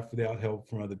through life without help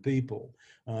from other people.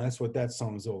 That's what that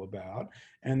song is all about.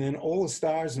 And then All the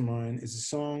Stars in Mine is a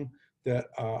song that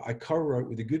I co-wrote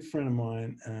with a good friend of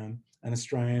mine, an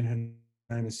Australian.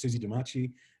 Her name is Susie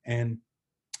Damachi. And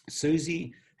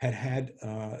Susie had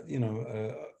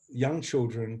young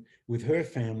children with her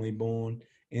family born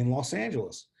in Los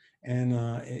Angeles. And,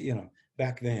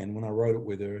 back then when I wrote it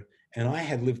with her, and I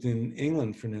had lived in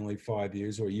England for nearly 5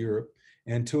 years, or Europe,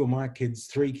 and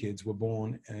 3 kids were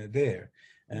born there,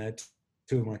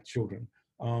 2 of my children.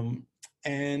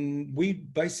 And we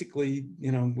basically,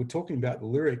 were talking about the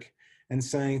lyric and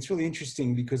saying, it's really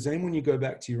interesting, because then when you go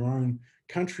back to your own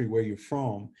country where you're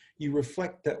from, you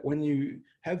reflect that when you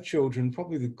have children,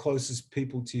 probably the closest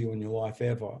people to you in your life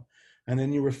ever, and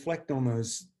then you reflect on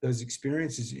those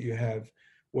experiences that you have,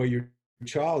 where you're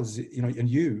child is, you know, and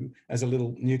you as a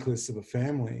little nucleus of a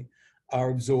family are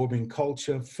absorbing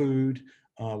culture, food,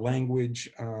 language,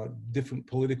 different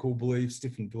political beliefs,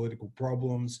 different political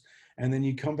problems. And then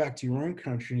you come back to your own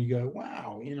country and you go,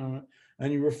 wow, you know,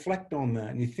 and you reflect on that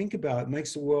and you think about it,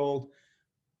 makes the world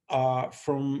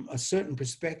from a certain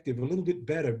perspective a little bit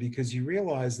better, because you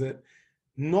realize that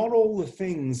not all the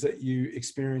things that you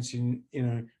experience in, you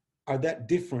know, are that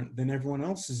different than everyone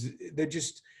else's.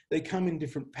 They come in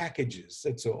different packages,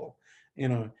 that's all, you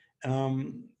know.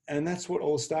 And that's what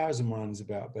All Stars of Mine is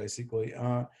about, basically.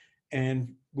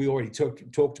 And we already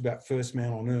talked about First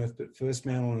Man on Earth, but First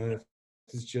Man on Earth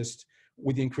is just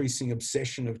with the increasing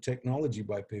obsession of technology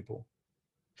by people.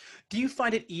 Do you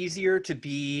find it easier to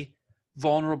be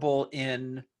vulnerable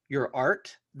in your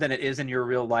art than it is in your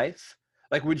real life?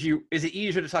 Like, is it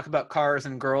easier to talk about cars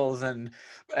and girls and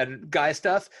guy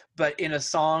stuff, but in a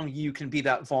song you can be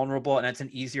that vulnerable and it's an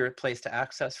easier place to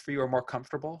access for you, or more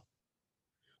comfortable?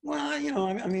 Well, you know,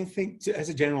 I mean, as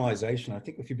a generalization, I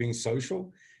think if you're being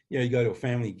social, you know, you go to a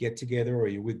family get together, or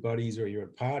you're with buddies, or you're at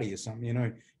a party or something, you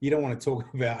know, you don't want to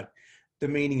talk about the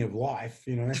meaning of life.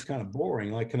 You know, that's kind of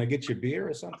boring. Like, can I get you a beer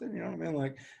or something? You know what I mean?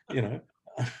 Like, you know,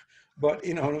 but,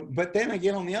 you know, but then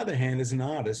again, on the other hand, as an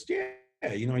artist,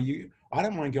 yeah, you know, I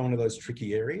don't mind going to those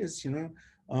tricky areas, you know,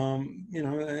 and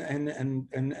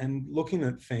looking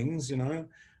at things, you know,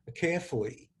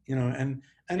 carefully, you know, and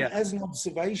Yeah. as an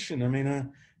observation, I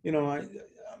mean, you know, I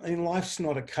mean, life's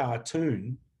not a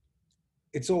cartoon;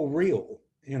 it's all real,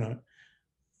 you know.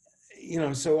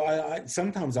 So I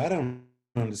sometimes I don't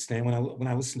understand when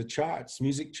I listen to charts,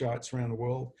 music charts around the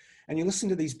world, and you listen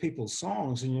to these people's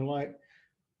songs, and you're like,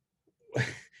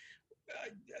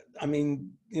 I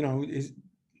mean, you know,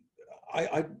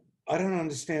 I don't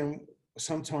understand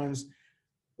sometimes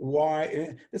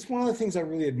why. It's one of the things I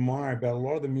really admire about a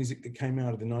lot of the music that came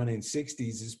out of the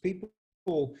 1960s is people,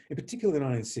 in particular the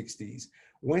 1960s,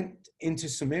 went into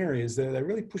some areas that they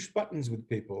really pushed buttons with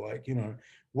people, like, you know,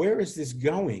 where is this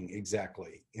going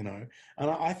exactly, you know? And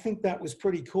I think that was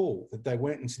pretty cool that they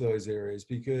went into those areas,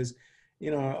 because,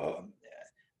 you know,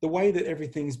 the way that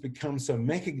everything's become so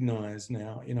mechanized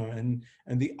now, you know, and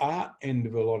the art end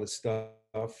of a lot of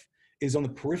stuff is on the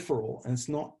peripheral, and it's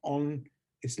not on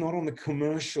the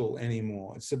commercial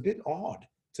anymore. It's a bit odd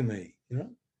to me, you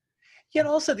know? Yeah, and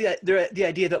also the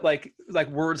idea that like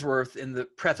Wordsworth in the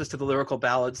preface to the Lyrical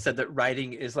Ballads said that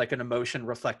writing is like an emotion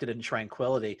reflected in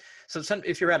tranquility. So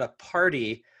if you're at a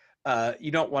party,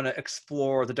 you don't want to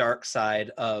explore the dark side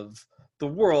of the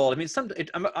world. I mean,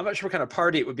 I'm not sure what kind of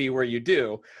party it would be where you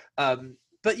do,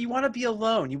 but you want to be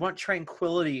alone. You want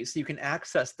tranquility, so you can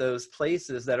access those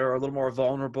places that are a little more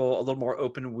vulnerable, a little more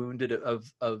open wounded of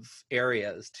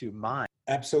areas to mind.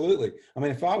 Absolutely. I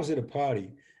mean, if I was at a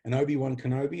party and Obi-Wan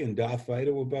Kenobi and Darth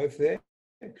Vader were both there,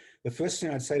 the first thing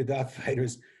I'd say to Darth Vader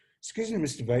is, "Excuse me,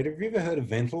 Mr. Vader, have you ever heard of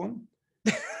Ventolin?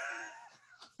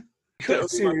 Got a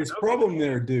serious problem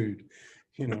there, dude."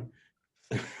 You know,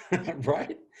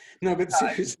 right? No, but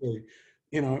seriously,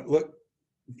 you know, look,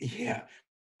 yeah,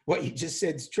 what you just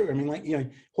said is true. I mean, like, you know,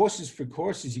 horses for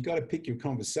courses, you got to pick your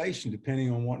conversation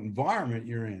depending on what environment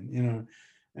you're in, you know,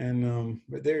 and,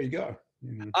 but there you go.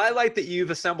 You know. I like that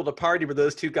you've assembled a party where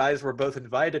those two guys were both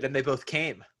invited and they both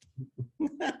came.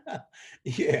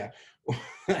 Yeah,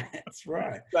 that's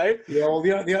right. Right? Yeah, well,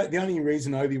 the only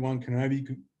reason Obi-Wan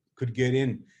Kenobi could get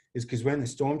in is because when the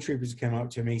stormtroopers came up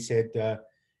to him, he said,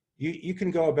 you can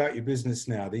go about your business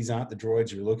now. These aren't the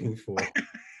droids you're looking for."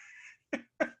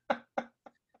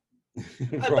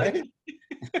 Right?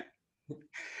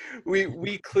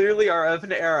 We clearly are of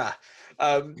an era.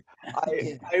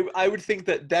 I would think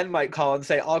that Ben might call and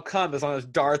say, "I'll come as long as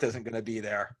Darth isn't going to be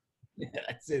there." Yeah,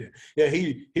 that's it. Yeah,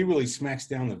 he really smacks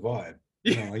down the vibe.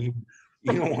 You know, you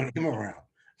don't want him around,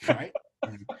 right?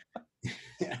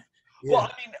 Yeah. Well,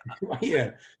 I mean,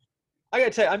 yeah. I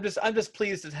gotta tell you, I'm just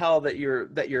pleased as hell that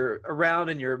you're around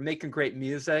and you're making great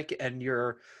music, and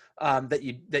you're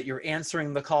that you're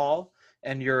answering the call,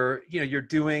 and you're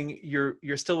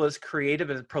still as creative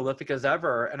and prolific as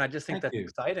ever. And I just think that's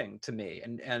exciting to me.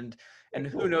 And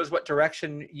who knows what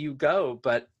direction you go,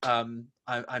 but I'm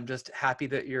just happy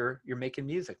that you're making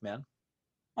music, man.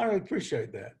 I really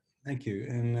appreciate that. Thank you.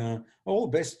 And all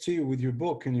the best to you with your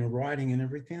book and your writing and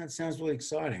everything. That sounds really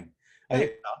exciting.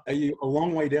 Are you a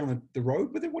long way down the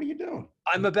road with it? What are you doing?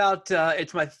 I'm about,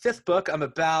 it's my 5th book. I'm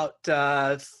about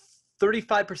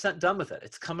 35% done with it.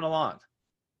 It's coming along.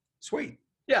 Sweet.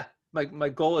 Yeah. My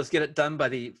goal is get it done by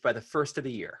the first of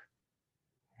the year.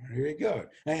 Here you go.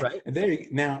 And, right. And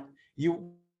now we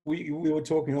were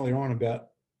talking earlier on about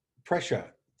pressure.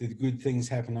 The good things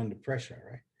happen under pressure,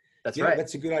 right? That's right.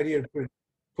 That's a good idea to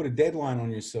put a deadline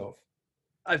on yourself.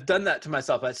 I've done that to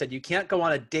myself. I said, you can't go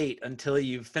on a date until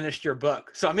you've finished your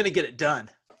book. So I'm going to get it done.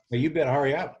 Well, you better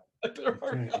hurry up. I better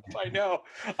hurry up.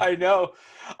 I know.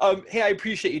 Hey, I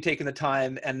appreciate you taking the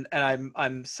time, and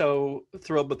I'm so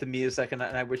thrilled with the music, and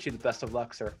I wish you the best of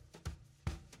luck, sir.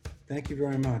 Thank you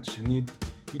very much. And you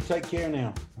take care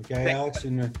now, okay, Alex,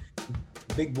 in the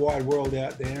big wide world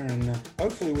out there, and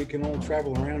hopefully we can all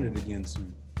travel around it again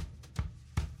soon.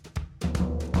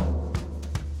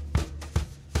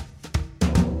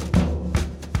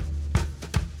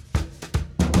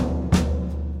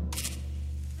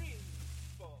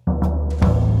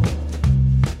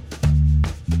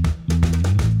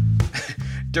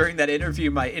 During that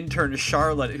interview, my intern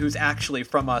Charlotte, who's actually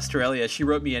from Australia, she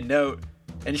wrote me a note,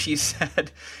 and she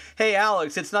said, "Hey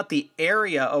Alex, it's not the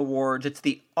ARIA Awards, it's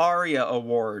the ARIA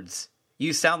Awards.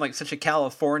 You sound like such a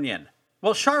Californian."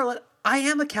 Well, Charlotte, I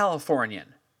am a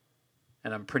Californian,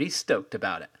 and I'm pretty stoked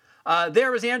about it. There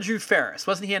was Andrew Farriss.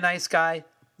 Wasn't he a nice guy?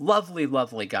 Lovely,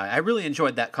 lovely guy. I really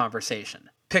enjoyed that conversation.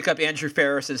 Pick up Andrew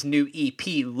Farriss's new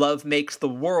EP, Love Makes the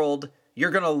World.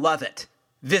 You're going to love it.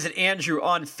 Visit Andrew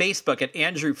on Facebook at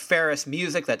Andrew Farriss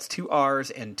Music. That's 2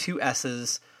 R's and 2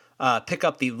 S's. Pick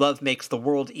up the Love Makes the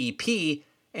World EP.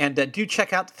 And do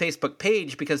check out the Facebook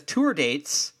page because tour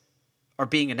dates are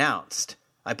being announced.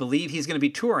 I believe he's going to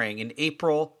be touring in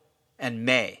April and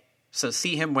May. So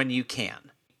see him when you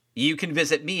can. You can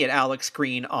visit me at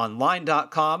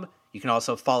alexgreenonline.com. You can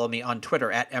also follow me on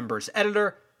Twitter at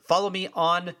EmbersEditor. Follow me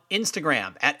on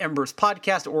Instagram at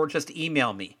EmbersPodcast or just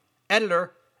email me,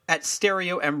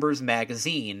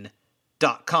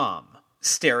 editor@stereoembersmagazine.com.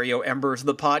 Stereo Embers,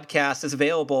 the podcast, is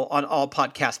available on all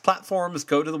podcast platforms.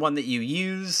 Go to the one that you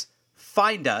use,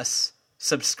 find us,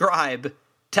 subscribe,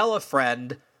 tell a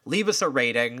friend, leave us a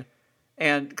rating,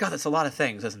 and God, that's a lot of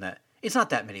things, isn't it? It's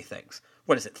not that many things.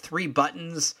 What is it, 3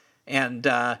 buttons and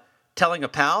telling a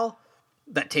pal?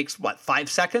 That takes, 5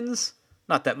 seconds?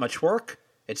 Not that much work.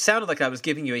 It sounded like I was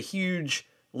giving you a huge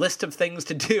list of things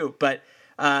to do, but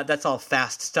that's all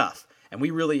fast stuff, and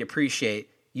we really appreciate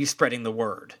you spreading the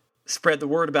word. Spread the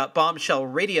word about Bombshell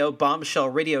Radio.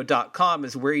 BombshellRadio.com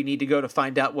is where you need to go to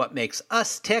find out what makes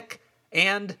us tick.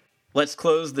 And let's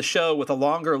close the show with a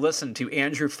longer listen to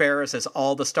Andrew Farriss as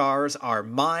All the Stars Are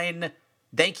Mine.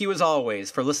 Thank you as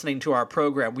always for listening to our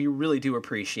program. We really do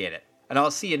appreciate it. And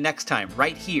I'll see you next time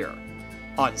right here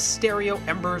on Stereo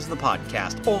Embers, the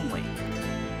podcast, only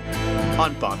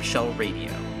on Bombshell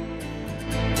Radio.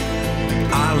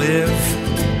 I live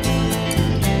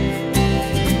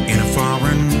in a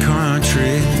foreign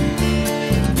country.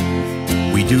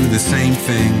 We do the same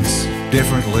things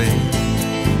differently,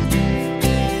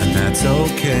 and that's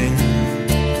okay.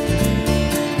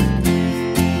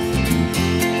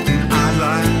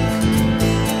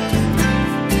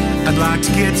 I'd like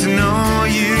to get to know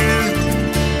you,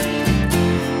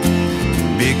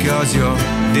 because you're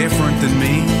different than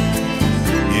me,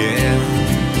 yeah.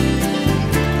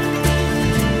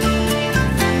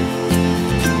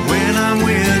 When I'm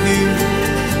with you,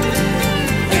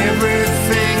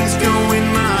 everything's going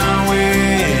my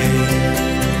way.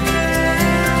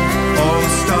 All the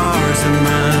stars are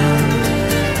mine.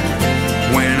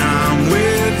 When I'm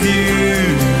with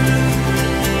you,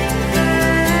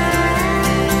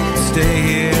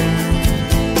 stay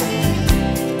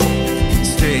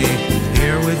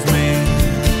here with me.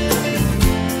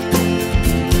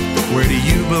 Where do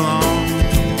you belong?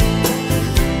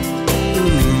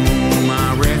 Ooh,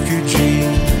 my refugee.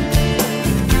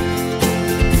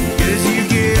 'Cause you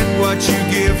get what you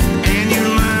give, and you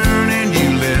learn and you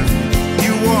live.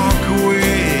 You walk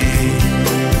away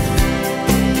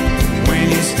when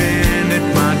you stand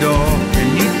at my door, and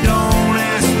you don't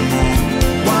ask more.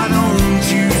 Why don't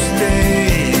you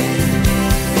stay?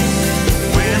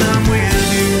 When I'm with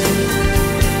you,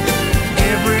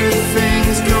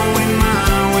 everything's going my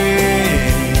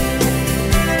way.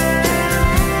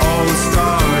 All the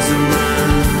stars are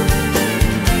mine.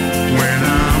 When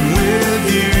I'm with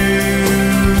you.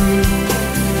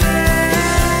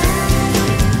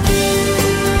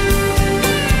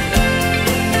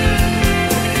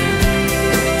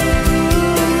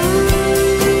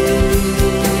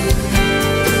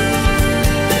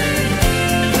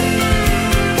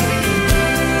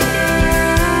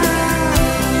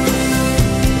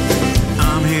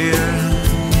 I'm here.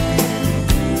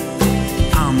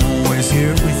 I'm always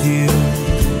here with you.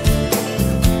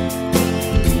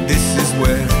 This is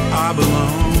where I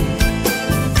belong.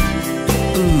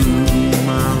 Ooh,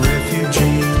 my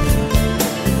refugee.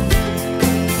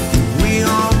 We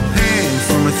all hang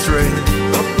from a thread,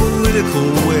 a political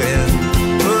web.